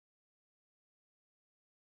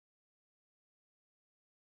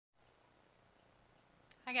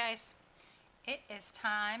Hi guys, it is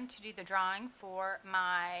time to do the drawing for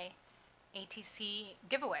my ATC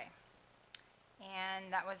giveaway,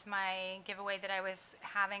 and that was my giveaway that I was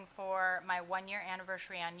having for my 1-year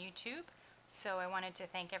anniversary on YouTube. So I wanted to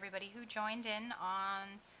thank everybody who joined in on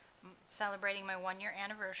celebrating my 1-year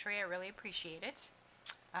anniversary. I really appreciate it.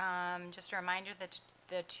 Just a reminder that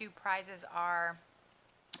the two prizes are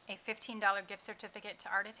a $15 gift certificate to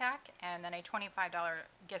Art Attack and then a $25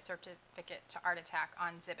 gift certificate to Art Attack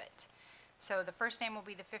on Zibbit. So the first name will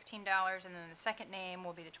be the $15 and then the second name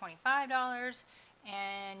will be the $25,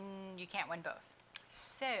 and you can't win both.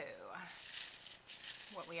 So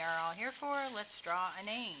what we are all here for, let's draw a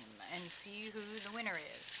name and see who the winner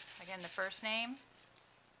is. Again, the first name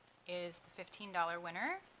is the $15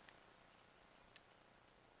 winner.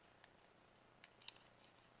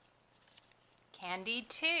 Candy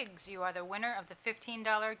Tiggs, you are the winner of the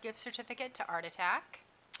 $15 gift certificate to Art Attack.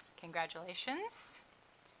 Congratulations.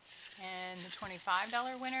 And the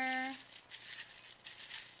 $25 winner,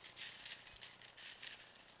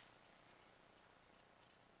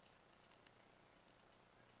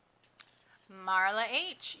 Marla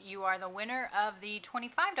H., you are the winner of the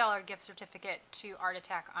 $25 gift certificate to Art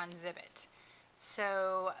Attack on Zibbit.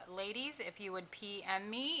 So ladies, if you would PM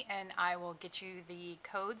me and I will get you the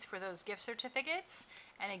codes for those gift certificates.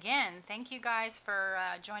 And again, thank you guys for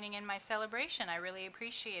joining in my celebration. I really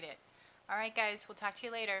appreciate it. Alright guys, we'll talk to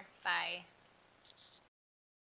you later. Bye.